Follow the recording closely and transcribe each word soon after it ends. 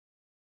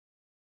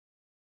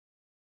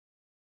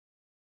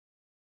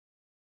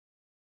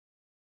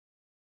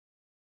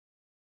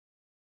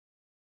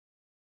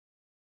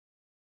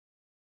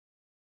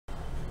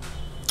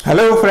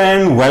Hello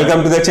friend,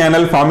 welcome to the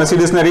channel Pharmacy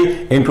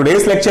Dictionary. In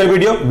today's lecture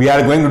video, we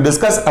are going to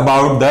discuss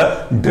about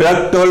the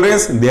drug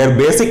tolerance, their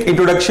basic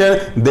introduction,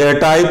 their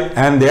type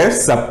and their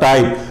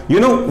subtype.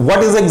 You know what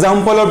is the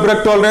example of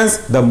drug tolerance?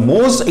 The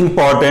most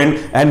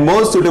important and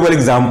most suitable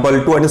example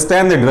to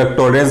understand the drug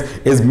tolerance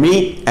is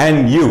me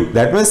and you.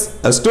 That means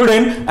a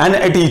student and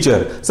a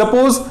teacher.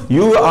 Suppose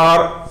you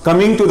are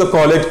coming to the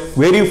college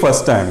very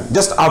first time,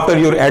 just after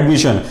your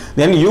admission,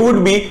 then you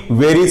would be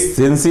very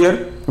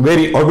sincere,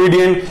 very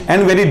obedient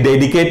and very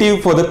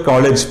dedicated for the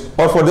college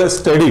or for the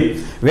study.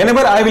 Whenever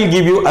I will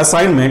give you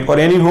assignment or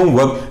any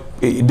homework,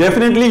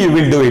 definitely you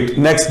will do it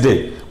next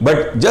day.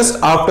 But just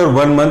after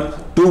 1 month,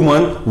 2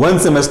 months, 1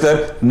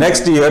 semester,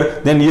 next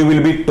year, then you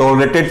will be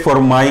tolerated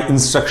for my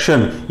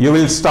instruction. You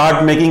will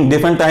start making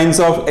different types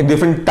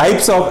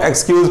of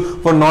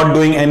excuse for not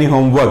doing any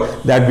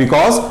homework. That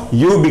because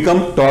you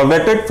become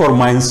tolerated for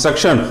my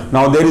instruction.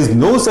 Now there is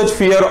no such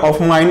fear of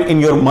mine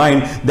in your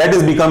mind that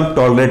is become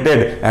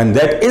tolerated, and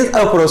that is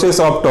a process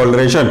of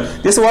toleration.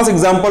 This was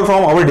example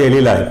from our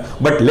daily life.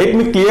 But let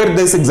me clear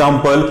this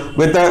example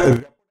with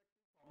a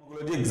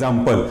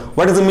example.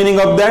 What is the meaning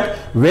of that?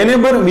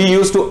 Whenever we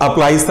used to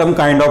apply some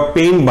kind of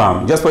pain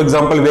balm, just for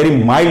example very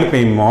mild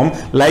pain balm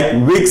like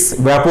Vicks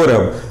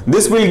VapoRub,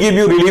 this will give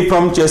you relief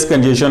from chest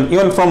congestion,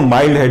 even from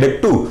mild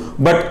headache too.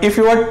 But if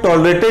you are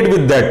tolerated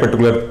with that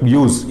particular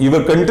use, you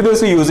are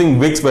continuously using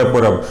Vicks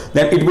VapoRub,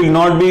 then it will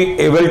not be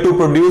able to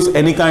produce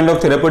any kind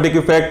of therapeutic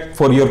effect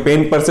for your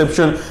pain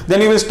perception.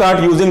 Then you will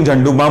start using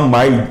Jhandu Balm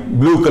mild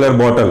blue color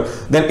bottle,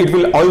 then it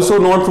will also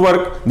not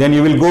work. Then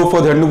you will go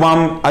for Jhandu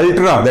Balm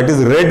Ultra, that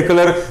is red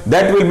color,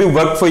 that will be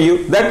work for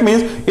you. That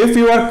means if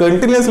you are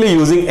continuously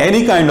using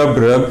any kind of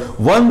drug,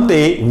 one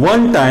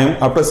time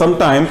after some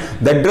time,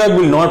 that drug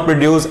will not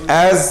produce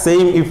as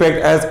same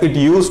effect as it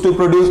used to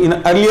produce in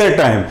earlier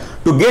time.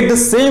 To get the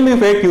same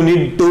effect, you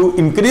need to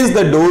increase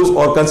the dose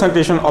or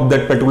concentration of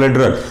that particular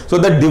drug. So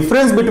the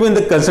difference between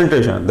the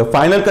concentration, the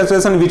final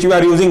concentration which we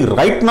are using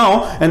right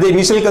now and the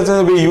initial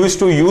concentration we used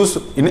to use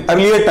in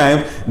earlier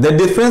time, the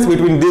difference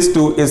between these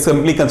two is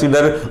simply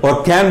considered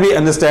or can be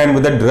understood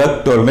with the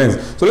drug tolerance.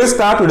 So let's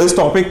start today's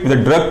topic with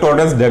the drug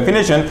tolerance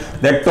definition.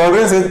 That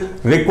tolerance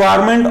is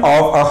requirement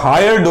of a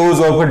higher dose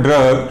of a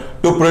drug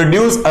to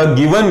produce a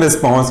given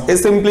response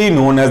is simply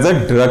known as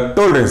a drug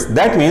tolerance.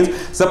 That means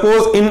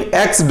suppose in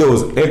X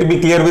dose, let me be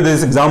clear with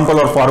this example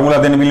or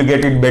formula, then we will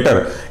get it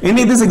better. In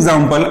this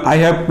example, I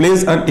have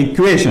placed an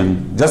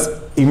equation. Just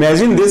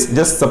imagine this,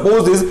 just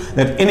suppose this,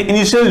 that in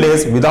initial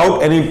days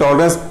without any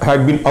tolerance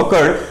had been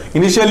occurred,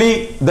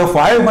 initially the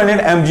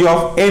 500 mg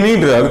of any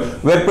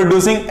drug were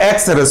producing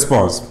X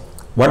response.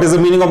 What is the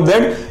meaning of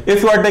that?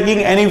 If you are taking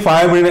any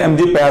 500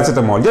 mg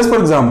paracetamol, just for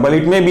example,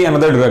 it may be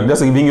another drug,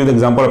 just giving you the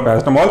example of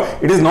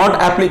paracetamol, it is not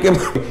applicable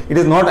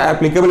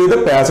with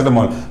the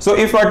paracetamol. So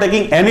if you are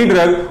taking any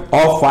drug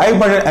of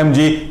 500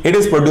 mg, it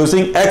is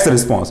producing X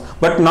response.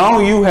 But now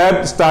you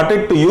have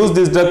started to use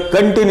this drug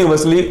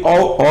continuously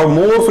or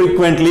more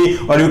frequently,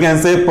 or you can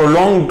say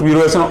prolonged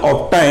duration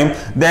of time,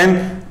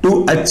 then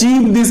to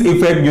achieve this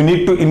effect, you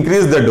need to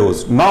increase the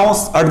dose. Now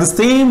at the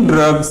same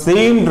drug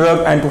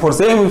and for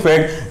same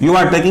effect, you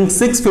are taking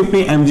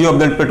 650 mg of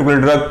that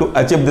particular drug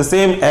to achieve the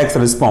same X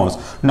response.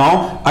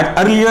 Now at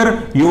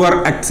earlier, you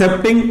are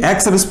accepting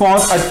X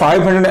response at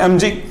 500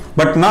 mg.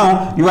 But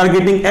now you are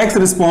getting X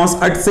response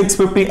at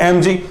 650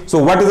 mg.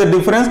 So what is the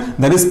difference?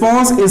 The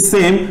response is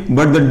same,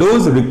 but the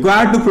dose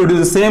required to produce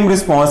the same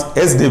response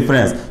is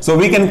different. So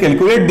we can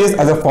calculate this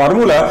as a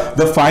formula,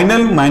 the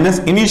final minus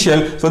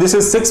initial. So this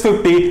is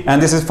 650 and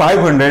this is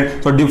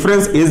 500. So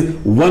difference is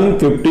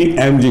 150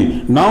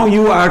 mg. Now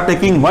you are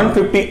taking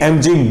 150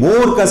 mg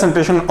more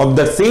concentration of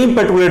the same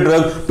particular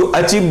drug to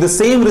achieve the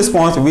same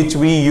response which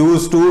we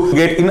used to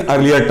get in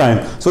earlier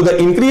time. So the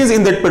increase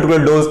in that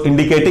particular dose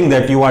indicating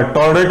that you are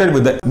tolerated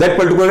with that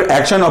particular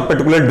action of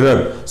particular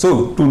drug.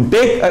 So to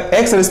take an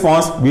X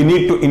response, we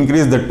need to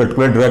increase that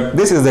particular drug.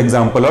 This is the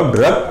example of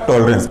drug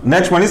tolerance.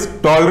 Next one is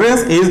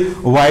tolerance is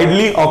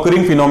widely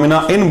occurring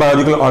phenomena in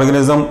biological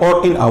organism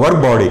or in our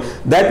body.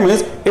 That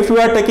means if you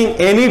are taking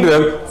any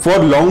drug for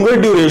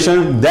longer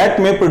duration, that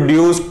may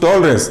produce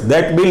tolerance,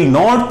 that will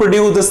not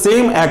produce the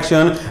same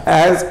action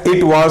as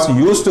it was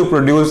used to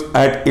produce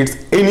at its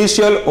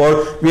initial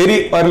or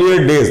very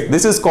earlier days.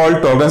 This is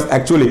called tolerance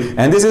actually,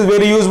 and this is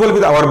very useful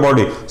with our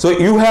body. So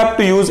you have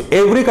to use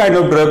every kind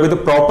of drug with a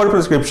proper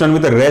prescription,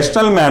 with a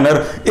rational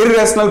manner.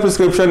 Irrational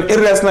prescription,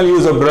 irrational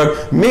use of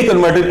drug may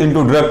convert it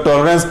into drug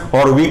tolerance,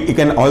 or we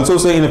can also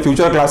say in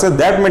future classes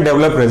that may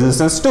develop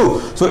resistance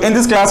too. So in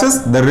these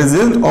classes, the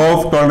result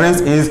of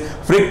tolerance is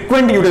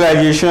frequent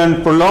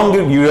utilization, prolonged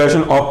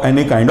duration of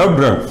any kind of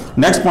drug.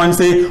 Next point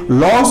say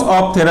loss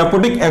of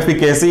therapeutic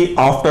efficacy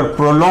after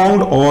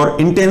prolonged or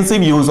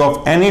intensive use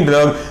of any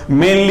drug,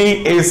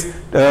 mainly is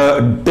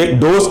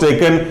dose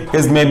taken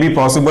is may be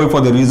possible for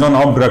the reason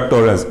of drug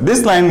tolerance.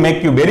 This line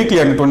make you very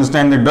clear to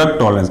understand the drug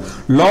tolerance.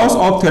 Loss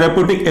of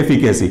therapeutic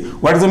efficacy.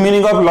 What is the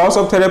meaning of loss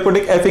of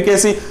therapeutic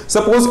efficacy?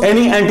 Suppose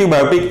any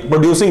antibiotic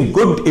producing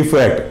good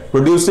effect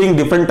producing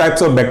different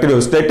types of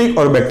bacteriostatic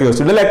or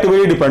bactericidal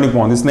activity depending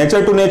upon this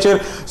nature to nature.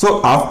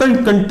 So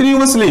after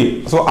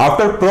continuously, so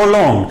after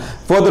prolonged,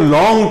 for the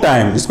long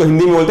time, जिसको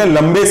हिंदी में बोलते हैं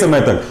लंबे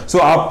समय तक,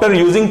 so after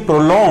using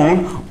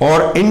prolonged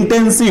or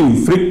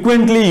intensive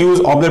frequently use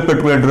of that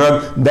particular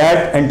drug,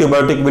 that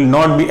antibiotic will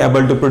not be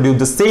able to produce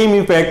the same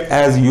effect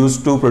as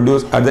used to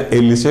produce at the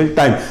initial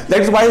time.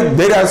 That's why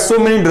there are so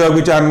many drugs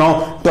which are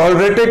now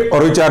tolerated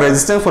or which are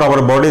resistant for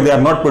our body. They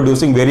are not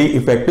producing very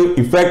effective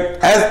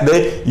effect as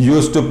they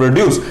used to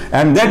produce,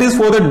 and that is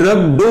for the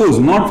drug dose,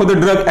 not for the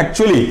drug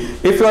actually.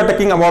 If you are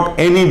talking about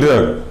any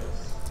drug,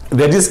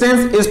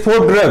 resistance is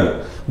for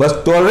drug,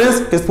 but tolerance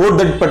is for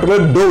that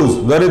particular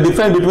dose. There is a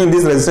difference between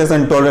this resistance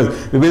and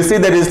tolerance. We will see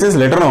the resistance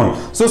later on.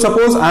 So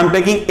suppose I am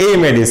taking A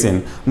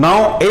medicine.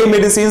 Now A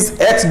medicine's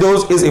X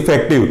dose is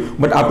effective,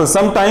 but after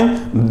some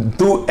time,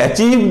 to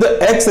achieve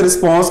the X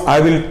response,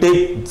 I will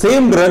take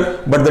same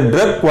drug, but the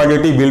drug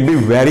quantity will be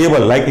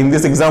variable, like in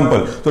this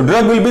example. So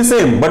drug will be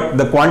same, but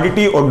the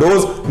quantity or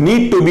dose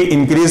need to be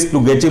increased to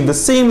achieve the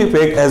same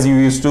effect as you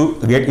used to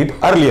get it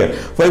earlier.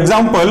 For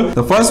example,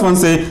 the first one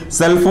say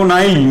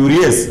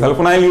sulfonylureas.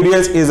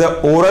 Sulfonylureas is an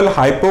oral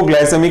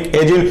hypoglycemic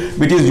agent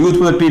which is used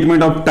for the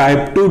treatment of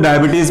type 2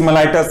 diabetes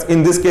mellitus.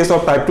 In this case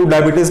of type 2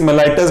 diabetes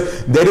mellitus,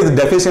 there is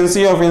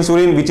deficiency of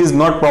insulin which is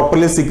not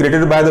properly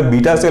secreted by the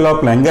beta cell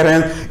of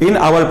Langerhans in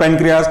our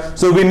pancreas.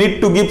 So we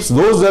need to give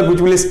those drugs which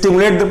will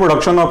stimulate the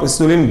production of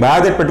insulin by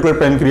that particular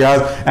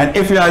pancreas. And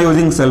if we are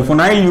using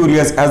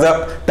sulfonylureas as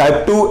a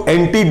type 2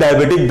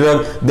 anti-diabetic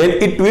drug, then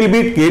it will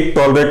be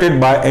tolerated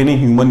by any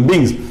human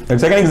beings. The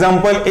second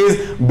example is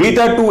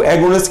beta 2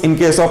 agonist in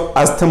case of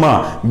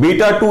asthma.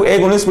 Beta 2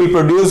 agonist will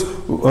produce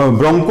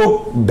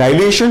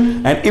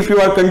bronchodilation, and if you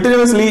are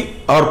continuously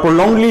or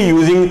prolongedly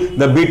using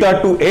the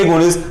beta 2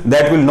 agonist,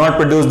 that will not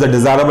produce the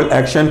desirable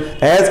action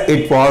as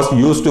it was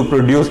used to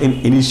produce in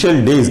initial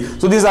days.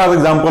 So these are the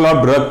example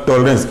of drug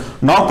tolerance.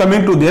 Now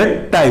coming to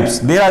their types,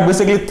 there are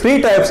basically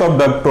 3 types of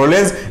drug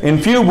tolerance. In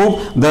few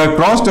books, the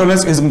cross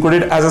tolerance is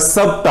included as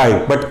a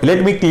subtype, but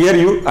let me clear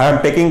you, I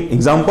am taking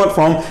example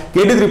from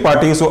K.D.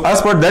 Tripathi. So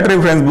as per that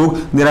reference book,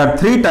 there are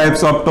 3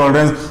 types of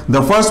tolerance.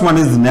 The first one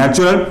is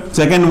natural,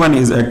 second one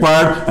is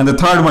acquired, and the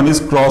third one is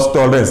cross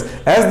tolerance.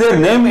 As their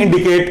name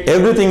indicate,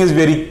 everything is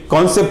very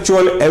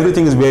conceptual,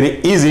 everything is very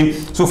easy.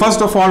 So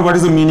first of all, what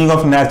is the meaning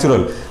of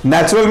natural?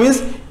 Natural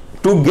means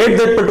to get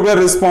that particular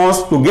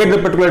response, to get the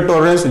particular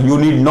tolerance, you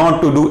need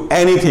not to do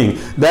anything.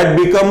 That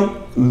become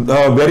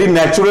very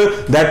natural,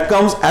 that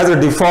comes as a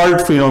default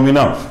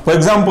phenomena. For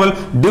example,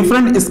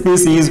 different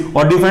species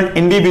or different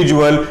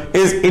individual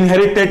is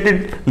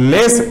inherited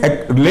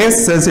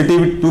less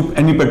sensitive to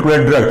any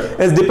particular drug.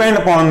 It depends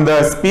upon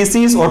the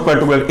species or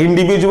particular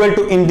individual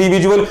to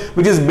individual,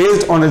 which is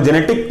based on a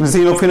genetic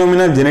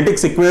phenomena, genetic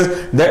sequence.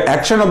 The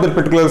action of the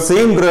particular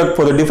same drug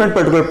for the different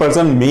particular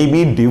person may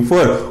be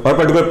differ, or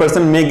particular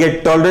person may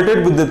get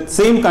tolerated with the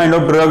same kind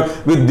of drug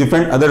with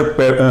different other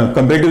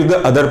compared to the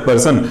other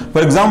person.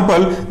 For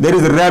example, there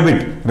is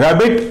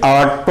rabbit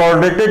are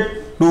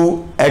tolerated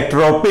to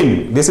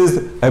atropine. This is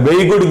a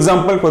very good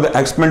example for the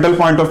experimental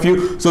point of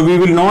view. So we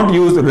will not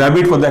use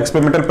rabbit for the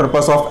experimental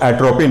purpose of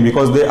atropine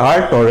because they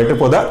are tolerated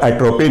for the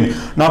atropine.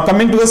 Now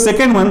coming to the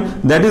second one,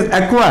 that is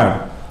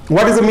acquired.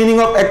 What is the meaning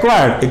of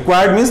acquired?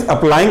 Acquired means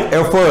applying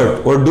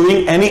effort or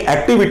doing any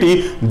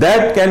activity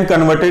that can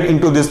convert it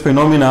into this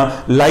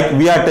phenomena, like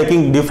we are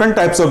taking different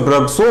types of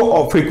drugs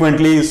so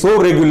frequently, so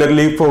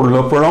regularly for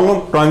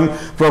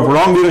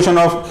prolonged duration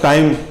of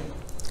time,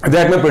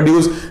 that may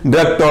produce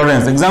drug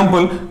tolerance.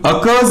 Example,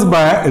 occurs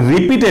by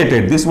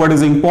repeated, this what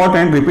is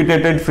important,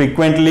 repeated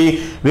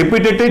frequently,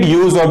 repeated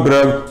use of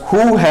drug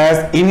who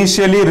has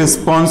initially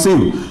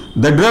responsive.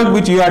 The drug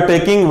which you are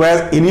taking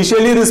was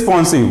initially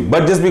responsive,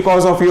 but just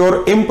because of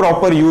your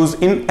improper use,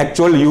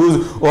 inactual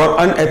use or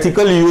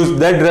unethical use,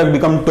 that drug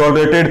become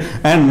tolerated,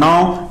 and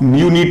now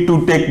you need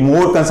to take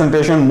more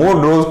concentration, more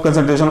dose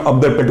concentration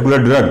of that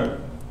particular drug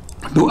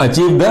to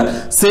achieve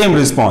the same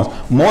response.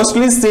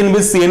 Mostly seen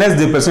with CNS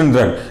depressant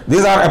drug.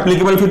 These are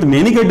applicable with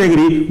many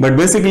category, but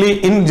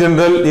basically in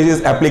general it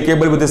is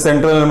applicable with the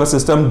central nervous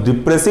system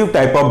depressive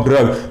type of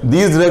drug.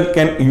 These drugs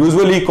can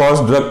usually cause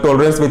drug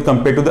tolerance with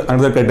compared to the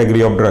another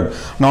category of drug.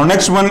 Now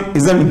next one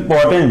is an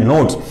important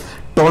note.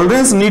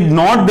 Tolerance need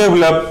not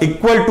develop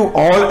equal to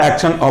all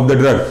action of the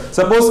drug.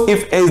 Suppose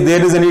if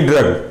there is any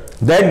drug,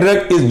 that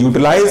drug is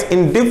utilized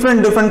in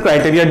different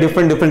criteria,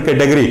 different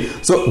category.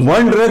 So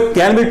one drug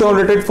can be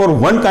tolerated for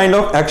one kind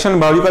of action,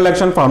 biological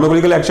action,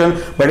 pharmacological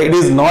action, but it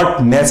is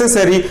not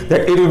necessary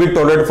that it will be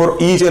tolerated for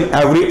each and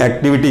every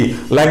activity.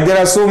 Like there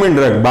are so many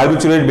drugs,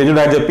 barbiturate,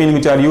 benzodiazepine,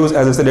 which are used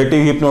as a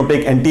sedative,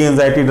 hypnotic,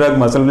 anti-anxiety drug,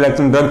 muscle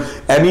relaxant drug,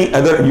 any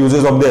other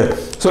uses of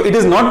this. So it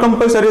is not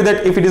compulsory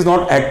that if it is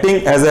not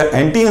acting as an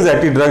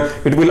anti-anxiety drug,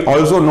 it will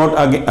also not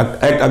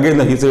act against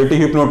the sedative,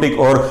 hypnotic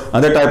or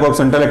other type of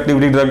central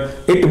activity drug.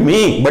 It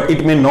may, but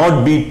it may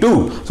not be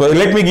too. So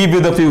let me give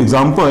you the few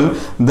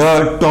examples.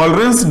 The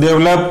tolerance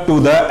developed to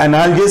the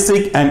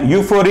analgesic and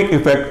euphoric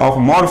effect of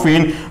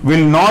morphine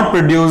will not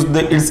produce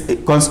its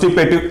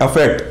constipative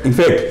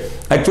effect.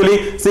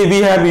 Actually, see, we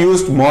have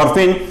used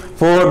morphine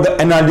for the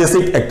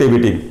analgesic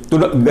activity, to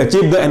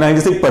achieve the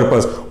analgesic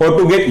purpose, or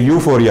to get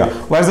euphoria.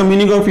 What is the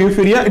meaning of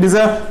euphoria? It is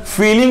a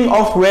feeling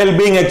of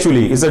well-being.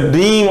 Actually, it's a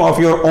dream of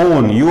your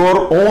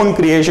own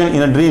creation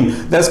in a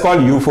dream. That's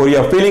called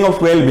euphoria, feeling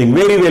of well-being,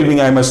 very well-being,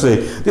 I must say.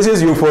 This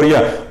is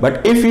euphoria.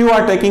 But if you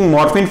are taking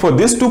morphine for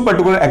this two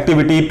particular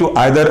activity, to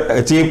either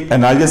achieve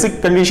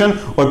analgesic condition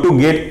or to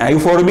get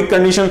euphoric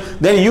condition,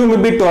 then you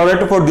may be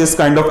tolerated for this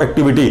kind of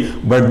activity.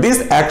 But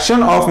this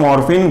action of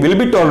morphine will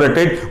be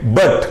tolerated,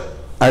 but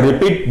I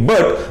repeat,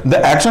 but the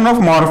action of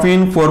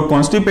morphine for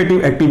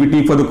constipative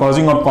activity, for the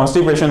causing of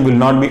constipation, will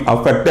not be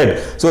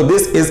affected. So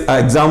this is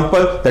an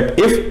example that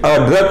if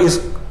a drug is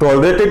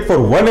tolerated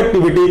for one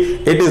activity,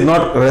 it is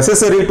not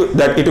necessary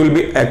that it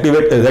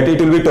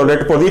will be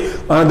tolerated for the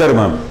another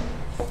one.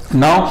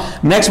 Now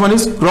next one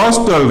is cross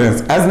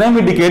tolerance. As name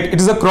indicate, it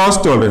is a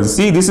cross tolerance.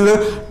 See, this is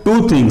a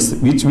two things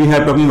which we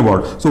are talking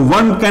about. So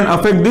one can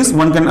affect this,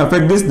 one can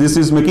affect this. This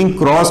is making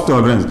cross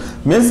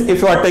tolerance. Means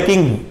if you are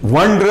taking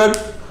one drug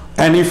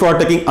and if you are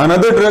taking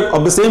another drug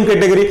of the same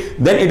category,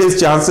 then it is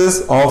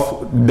chances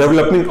of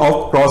development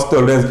of cross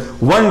tolerance.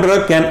 One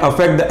drug can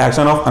affect the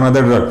action of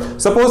another drug.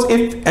 Suppose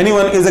if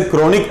anyone is a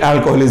chronic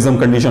alcoholism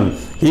condition,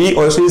 he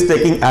or she is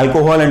taking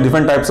alcohol and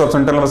different types of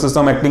central nervous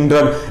system acting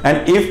drug,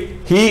 and if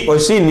he or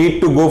she need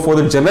to go for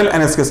the general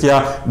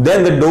anesthesia,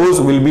 then the dose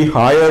will be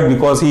higher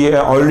because he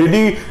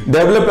already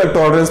developed a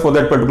tolerance for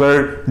that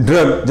particular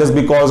drug just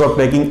because of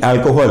taking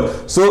alcohol.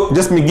 So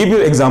just me give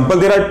you an example.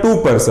 There are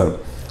two persons.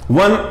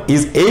 One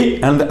is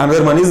A and the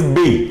other one is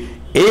B.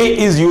 A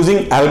is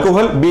using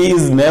alcohol, B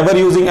is never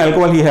using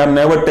alcohol. He have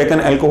never taken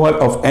alcohol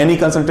of any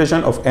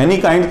concentration of any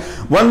kind.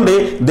 One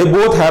day they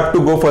both have to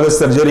go for the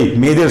surgery,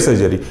 major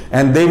surgery,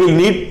 and they will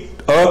need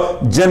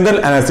a general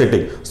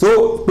anesthetic.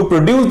 So to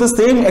produce the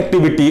same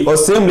activity or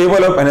same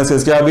level of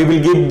anesthesia, we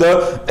will give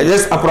the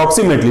just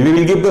approximately we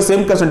will give the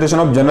same concentration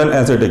of general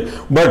anesthetic.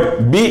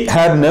 But B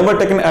had never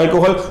taken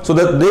alcohol, so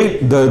that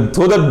the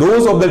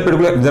dose of that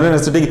particular general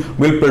anesthetic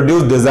will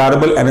produce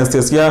desirable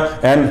anesthesia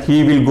and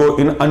he will go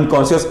in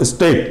unconscious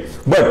state.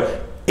 But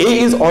A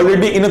is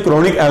already in a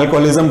chronic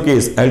alcoholism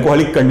case,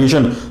 alcoholic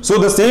condition. So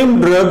the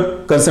same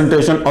drug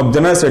concentration of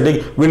general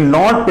anesthetic will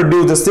not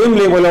produce the same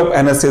level of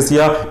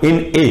anesthesia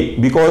in A,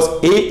 because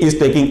A is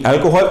taking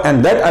alcohol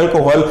and that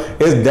alcohol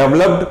is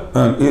developed,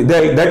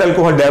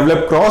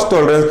 developed cross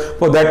tolerance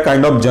for that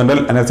kind of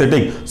general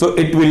anesthetic. So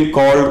it will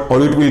called,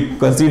 or it will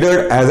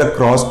considered as a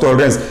cross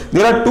tolerance.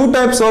 There are two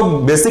types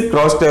of basic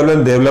cross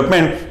tolerance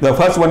development. The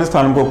first one is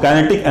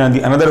pharmacokinetic and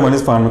the another one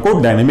is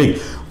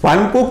pharmacodynamic.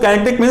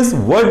 Pharmacokinetic means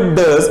what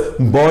does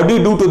body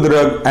do to the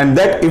drug, and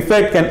that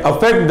effect can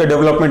affect the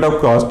development of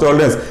cross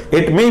tolerance.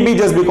 It may be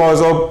just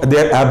because of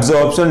their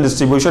absorption,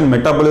 distribution,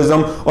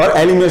 metabolism or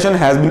elimination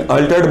has been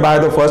altered by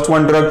the first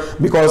one drug,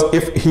 because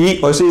if he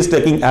or she is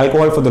taking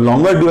alcohol for the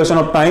longer duration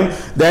of time,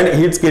 then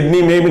his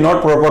kidney may be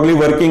not properly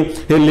working,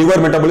 his liver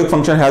metabolic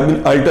function has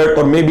been altered,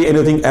 or maybe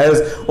anything else,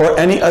 or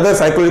any other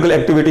psychological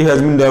activity has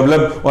been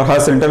developed, or her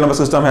central nervous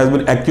system has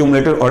been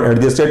accumulated or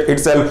adjusted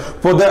itself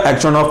for the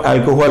action of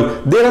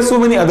alcohol. There are so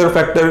many other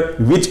factors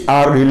which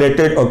are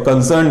related or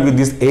concerned with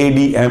this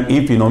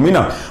ADME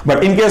phenomena.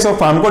 But in case of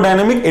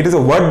pharmacodynamic, it is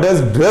what does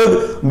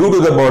drug do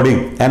to the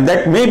body, and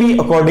that may be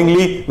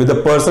accordingly with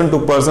the person to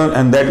person,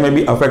 and that may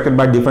be affected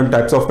by different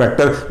types of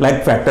factors,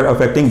 like factor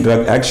affecting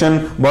drug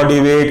action,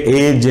 body weight,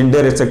 age,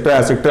 gender, etc.,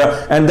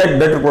 etc., and that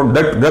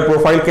drug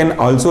profile can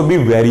also be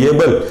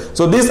variable.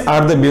 So these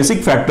are the basic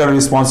factors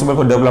responsible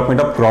for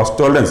development of cross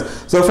tolerance.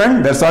 So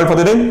friend, that's all for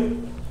the day.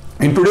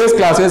 In today's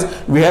classes,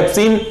 we have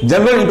seen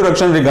general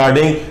introduction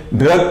regarding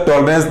drug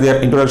tolerance,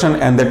 their introduction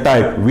and the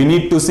type. We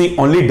need to see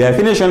only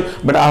definition,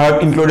 but I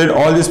have included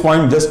all these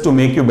points just to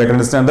make you better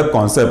understand the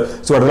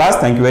concept. So at last,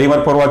 thank you very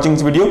much for watching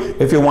this video.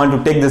 If you want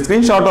to take the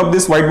screenshot of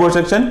this whiteboard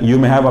section, you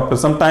may have after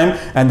some time,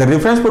 and the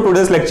reference for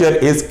today's lecture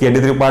is KD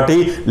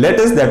Tripathi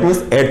latest, that means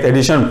 8th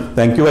edition.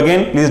 Thank you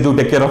again. Please do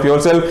take care of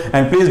yourself,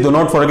 and please do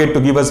not forget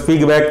to give us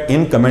feedback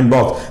in comment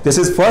box. This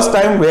is first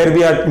time where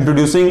we are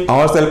introducing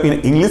ourselves in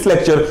English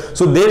lecture,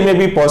 so there may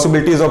be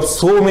possibilities of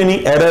so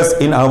many errors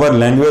in our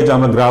language,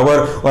 our grammar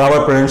or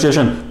our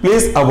pronunciation.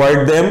 Please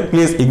avoid them,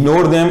 please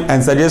ignore them,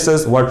 and suggest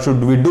us what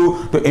should we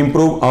do to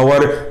improve our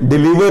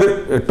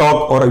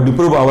talk or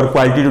improve our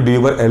quality to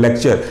deliver a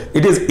lecture.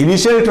 It is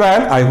initial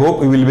trial. I hope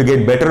we will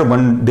get better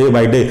one day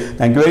by day.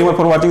 Thank you very much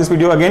for watching this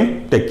video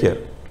again. Take care.